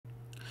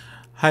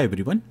Hi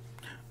everyone,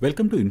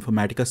 welcome to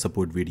Informatica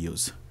support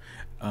videos.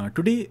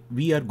 Today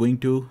we are going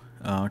to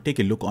take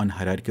a look on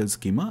hierarchical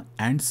schema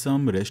and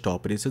some REST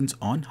operations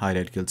on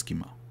hierarchical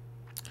schema.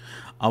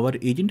 Our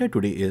agenda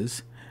today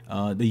is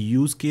the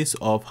use case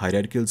of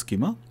hierarchical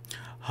schema,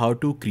 how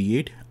to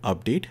create,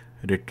 update,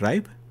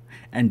 retrieve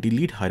and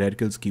delete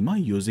hierarchical schema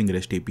using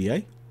REST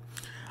API.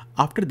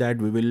 After that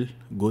we will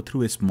go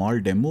through a small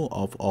demo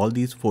of all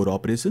these four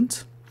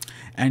operations,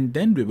 and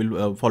then we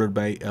will followed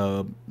by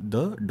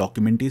the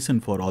documentation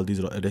for all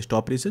these REST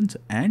operations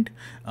and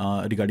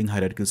regarding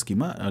hierarchical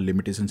schema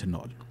limitations and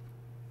all.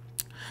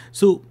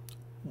 So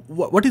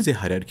what is a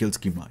hierarchical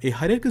schema? A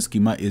hierarchical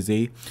schema is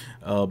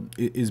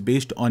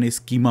based on a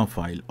schema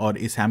file or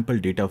a sample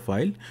data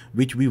file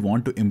which we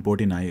want to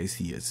import in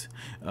IICS.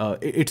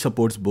 It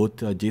supports both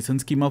JSON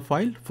schema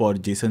file for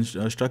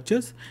JSON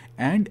structures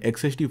and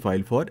XHT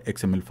file for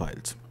XML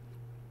files.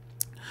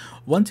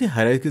 Once a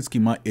hierarchical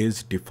schema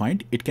is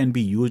defined, it can be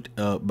used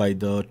by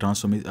the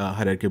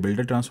hierarchical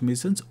builder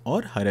transformations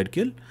or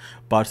hierarchical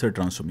parser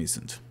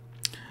transformations.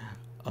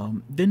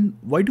 Then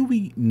why do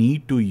we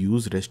need to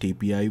use REST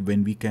API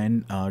when we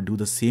can do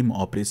the same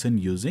operation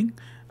using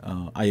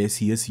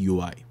IICS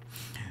UI?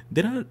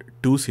 There are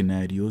two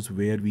scenarios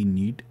where we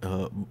need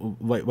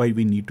why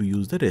we need to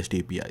use the REST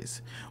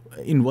APIs.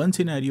 In one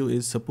scenario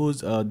is suppose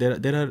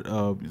there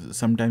are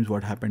sometimes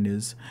what happened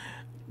is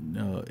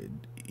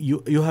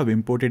you have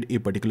imported a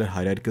particular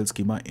hierarchical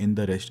schema in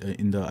the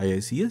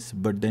IICS,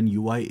 but then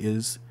UI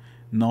is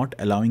not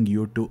allowing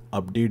you to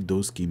update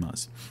those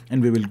schemas,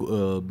 and we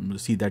will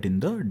see that in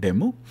the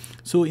demo.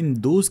 So in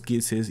those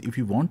cases, if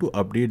you want to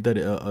update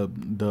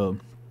the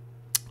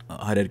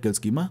hierarchical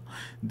schema,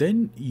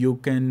 then you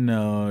can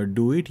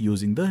do it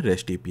using the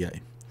REST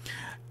API.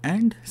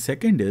 And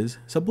second is,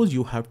 suppose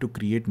you have to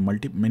create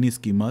many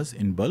schemas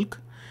in bulk.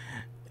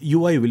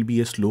 UI will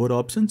be a slower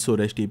option, so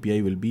REST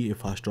API will be a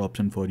faster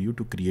option for you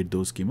to create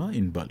those schema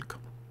in bulk.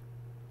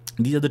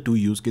 These are the two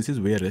use cases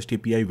where REST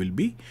API will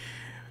be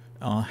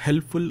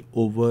helpful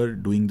over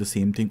doing the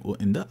same thing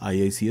in the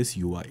IICS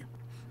UI.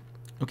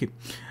 Okay.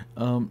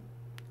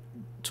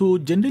 So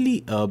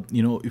generally,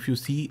 if you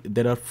see,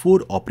 there are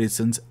four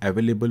operations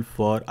available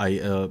for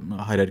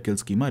hierarchical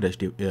schema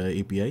REST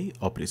API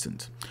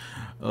operations.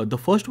 The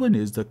first one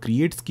is the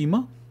create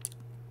schema,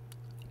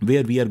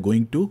 where we are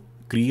going to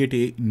create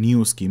a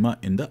new schema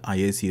in the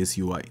IICS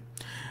UI.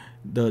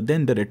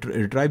 Then the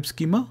retrieve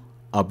schema,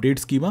 update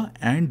schema,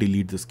 and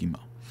delete the schema.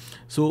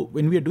 So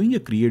when we are doing a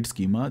create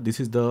schema,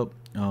 this is the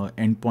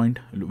endpoint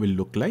will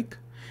look like.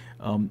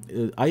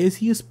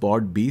 IICS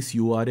pod base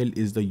URL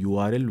is the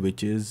URL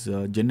which is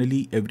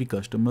generally every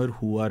customer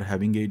who are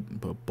having a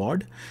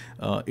pod,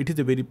 it is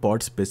a very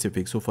pod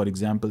specific. So for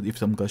example, if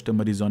some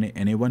customer is on a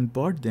NA1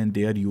 pod, then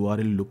their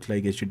URL looks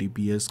like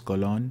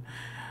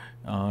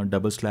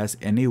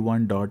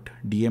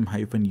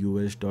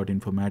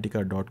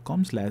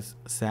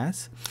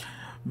https://na1.dm-us.informatica.com/sas.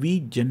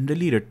 We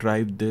generally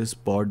retrieve this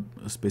pod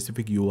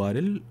specific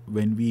URL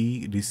when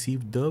we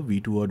receive the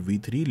V2 or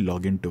V3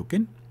 login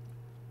token.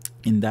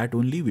 In that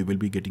only we will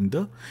be getting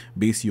the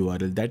base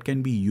URL that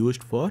can be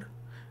used for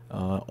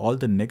all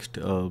the next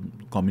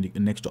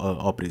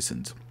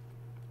operations.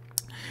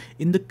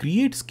 In the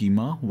create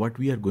schema, what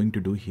we are going to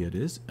do here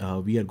is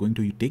we are going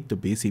to take the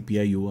base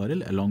API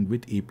URL along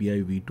with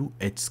API v2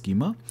 h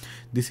schema.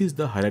 This is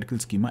the hierarchical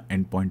schema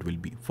endpoint will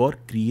be for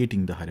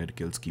creating the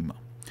hierarchical schema.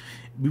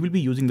 We will be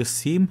using the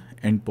same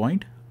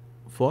endpoint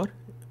for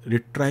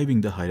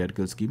retrieving the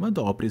hierarchical schema.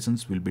 The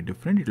operations will be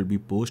different. It will be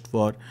post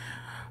for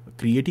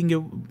creating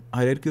a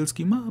hierarchical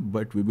schema,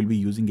 but we will be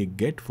using a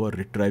get for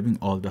retrieving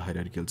all the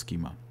hierarchical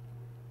schema.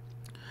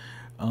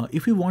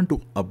 If we want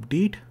to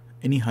update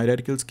any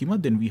hierarchical schema,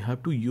 then we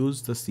have to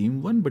use the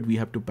same one, but we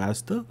have to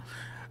pass the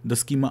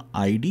schema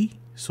ID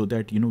so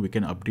that we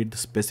can update the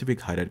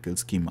specific hierarchical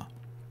schema.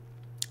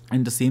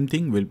 And the same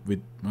thing will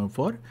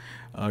for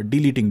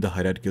deleting the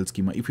hierarchical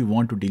schema. If we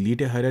want to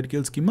delete a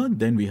hierarchical schema,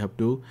 then we have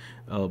to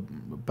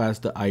pass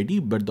the ID,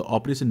 but the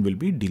operation will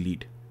be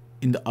delete.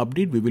 In the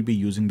update, we will be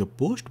using the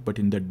post, but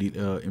in the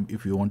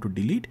if you want to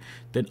delete,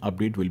 then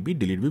update will be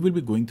delete. We will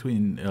be going through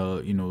in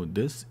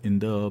this in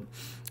the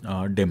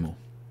demo.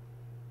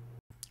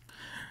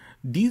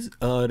 These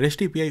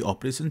REST API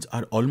operations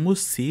are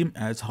almost same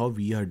as how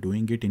we are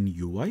doing it in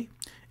UI,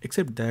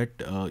 except that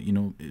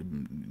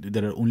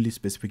there are only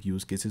specific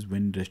use cases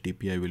when REST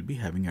API will be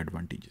having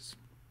advantages.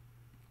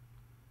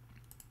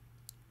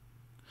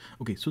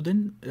 Okay, so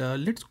then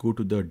let's go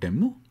to the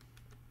demo.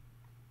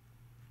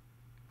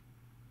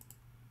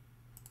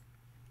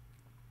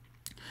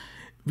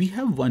 We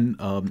have one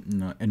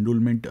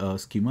enrollment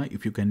schema.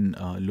 If you can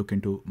look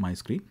into my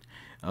screen,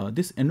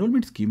 this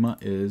enrollment schema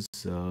is,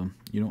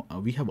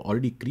 we have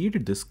already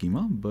created this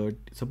schema, but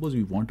suppose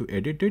we want to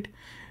edit it.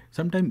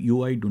 Sometimes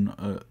UI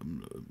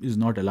is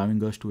not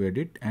allowing us to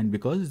edit, and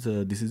because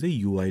this is a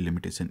UI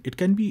limitation, it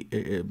can be,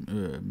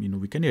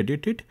 we can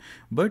edit it,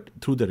 but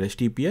through the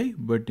REST API,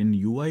 but in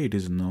UI it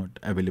is not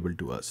available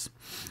to us.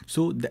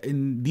 So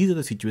these are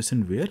the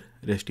situations where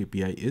REST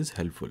API is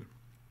helpful.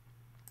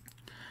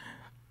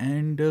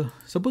 And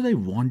suppose I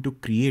want to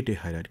create a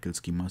hierarchical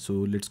schema. So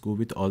let's go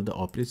with all the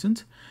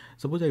operations.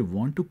 Suppose I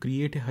want to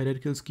create a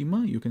hierarchical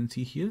schema. You can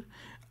see here,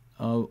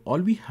 all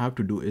we have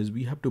to do is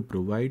we have to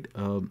provide,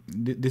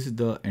 this is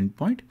the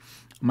endpoint.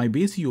 My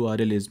base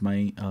URL is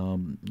my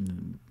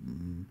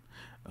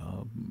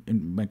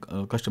in my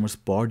customer's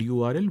pod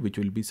URL, which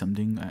will be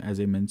something as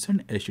I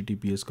mentioned,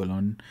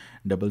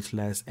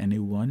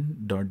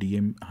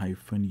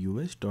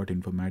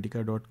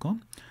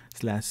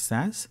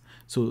 https://na1.dm-us.informatica.com/sas.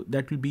 So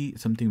that will be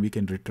something we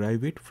can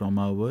retrieve it from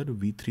our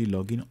v3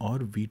 login or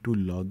v2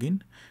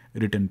 login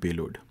return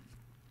payload.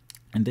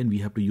 And then we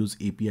have to use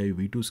API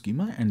v2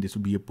 schema, and this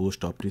will be a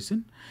post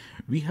operation.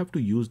 We have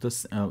to use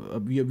this.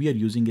 We are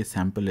using a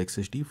sample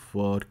XSD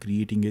for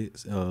creating a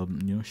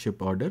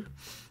ship order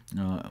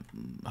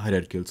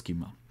hierarchical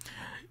schema.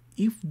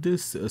 If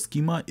this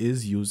schema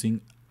is using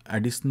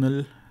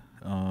additional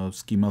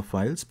schema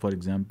files, for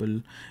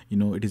example,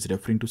 it is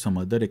referring to some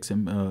other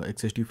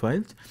XSD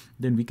files,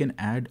 then we can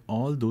add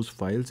all those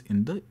files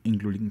in the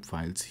including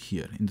files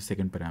here in the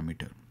second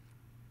parameter.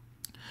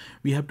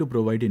 We have to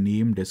provide a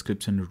name,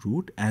 description,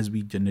 root as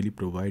we generally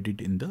provide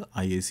it in the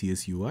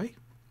IICS UI.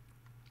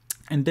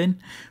 And then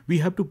we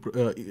have to,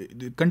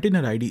 the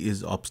container ID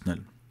is optional.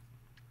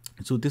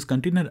 So this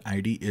container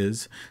ID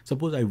is,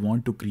 suppose I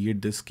want to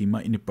create this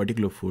schema in a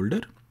particular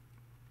folder,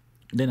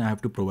 then I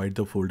have to provide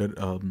the folder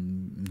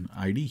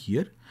ID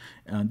here.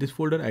 This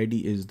folder ID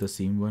is the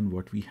same one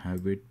what we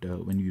have it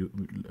when you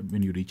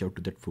reach out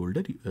to that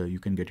folder. You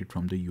can get it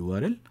from the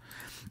URL.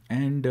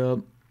 And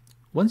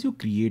once you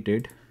create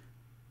it,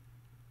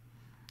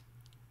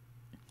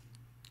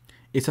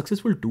 a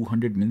successful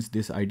 200 means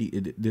this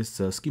ID,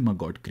 this schema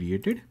got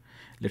created.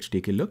 Let's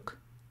take a look.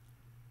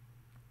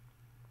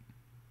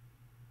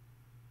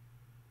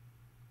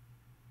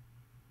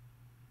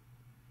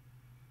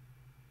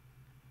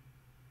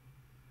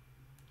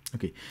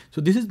 Okay, so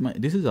this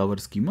is our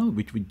schema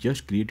which we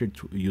just created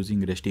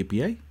using REST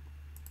API.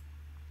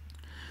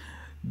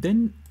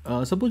 Then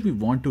suppose we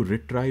want to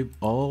retrieve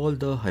all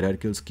the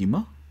hierarchical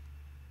schema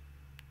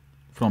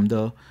from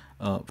the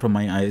from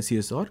my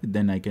IICS org,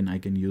 then I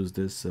can use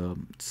this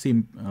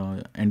same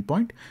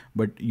endpoint,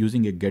 but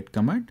using a get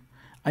command.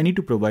 I need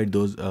to provide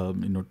those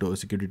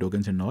security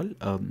tokens and all.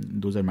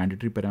 Those are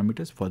mandatory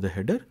parameters for the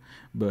header,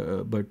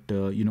 but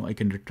I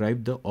can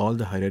retrieve all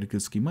the hierarchical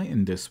schema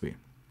in this way.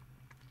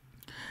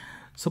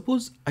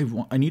 Suppose I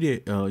need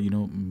a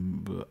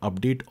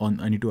update on,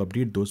 I need to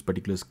update those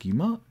particular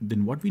schema.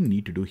 Then what we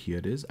need to do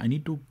here is I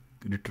need to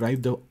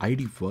retrieve the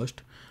ID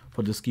first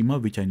for the schema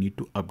which I need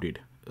to update.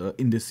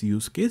 In this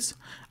use case,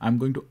 I'm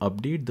going to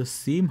update the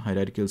same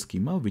hierarchical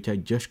schema which I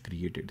just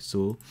created.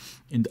 So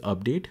in the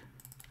update,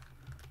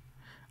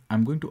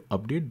 I'm going to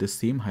update the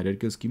same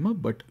hierarchical schema,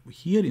 but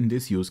here in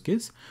this use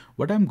case,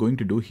 what I'm going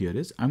to do here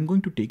is I'm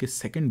going to take a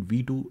second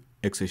v2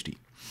 XSD.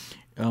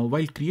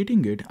 While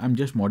creating it, I'm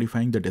just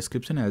modifying the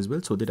description as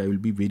well, so that I will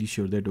be very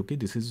sure that okay,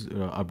 this is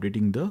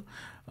updating the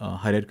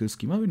hierarchical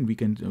schema, and we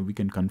can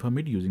confirm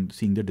it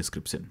seeing the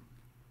description.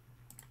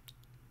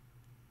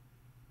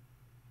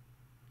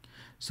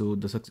 So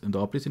the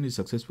operation is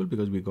successful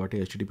because we got a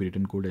HTTP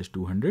return code as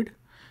 200.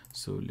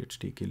 So let's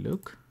take a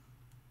look.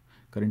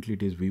 Currently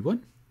it is v1.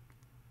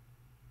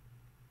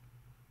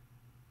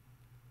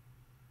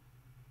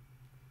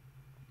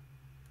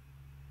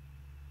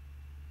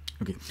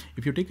 Okay,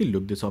 if you take a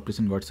look, this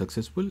operation got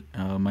successful.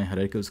 My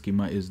hierarchical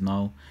schema is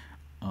now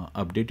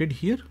updated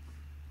here.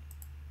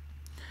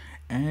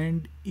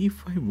 And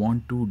if I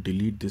want to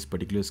delete this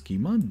particular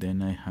schema,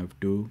 then I have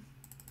to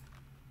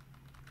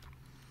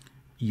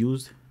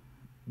use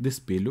this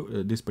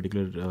payload, this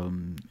particular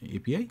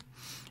API,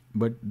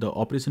 but the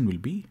operation will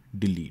be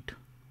delete.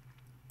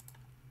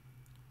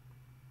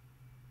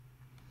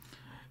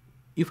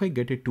 If I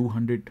get a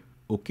 200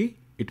 OK,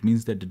 it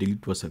means that the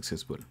delete was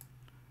successful.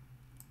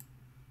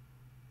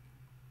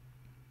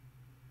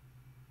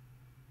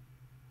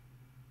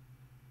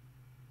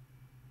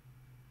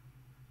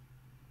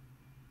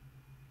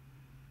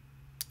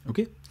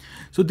 Okay,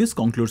 so this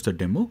concludes the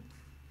demo.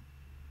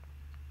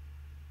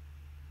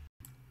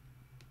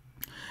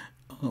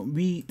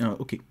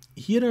 Okay,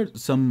 here are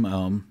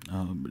some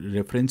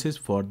references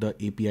for the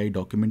API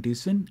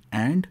documentation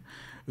and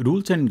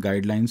rules and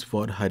guidelines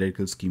for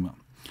hierarchical schema.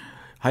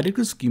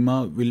 Hierarchical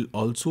schema will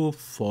also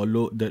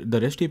follow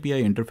the REST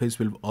API interface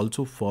will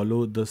also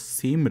follow the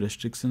same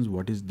restrictions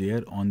what is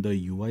there on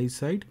the UI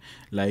side,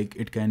 like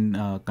it can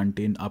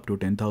contain up to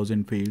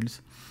 10,000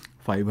 fields,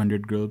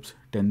 500 groups,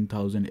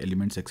 10,000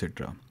 elements,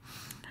 etc.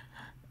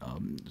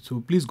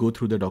 So please go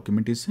through the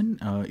documentation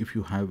if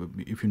you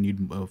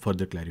need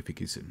further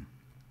clarification.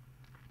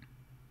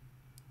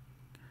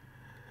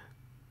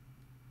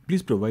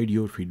 Please provide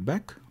your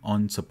feedback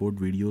on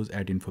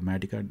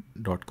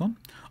supportvideos@informatica.com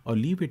or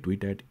leave a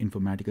tweet at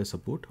Informatica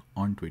Support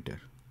on Twitter.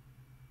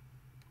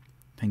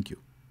 Thank you.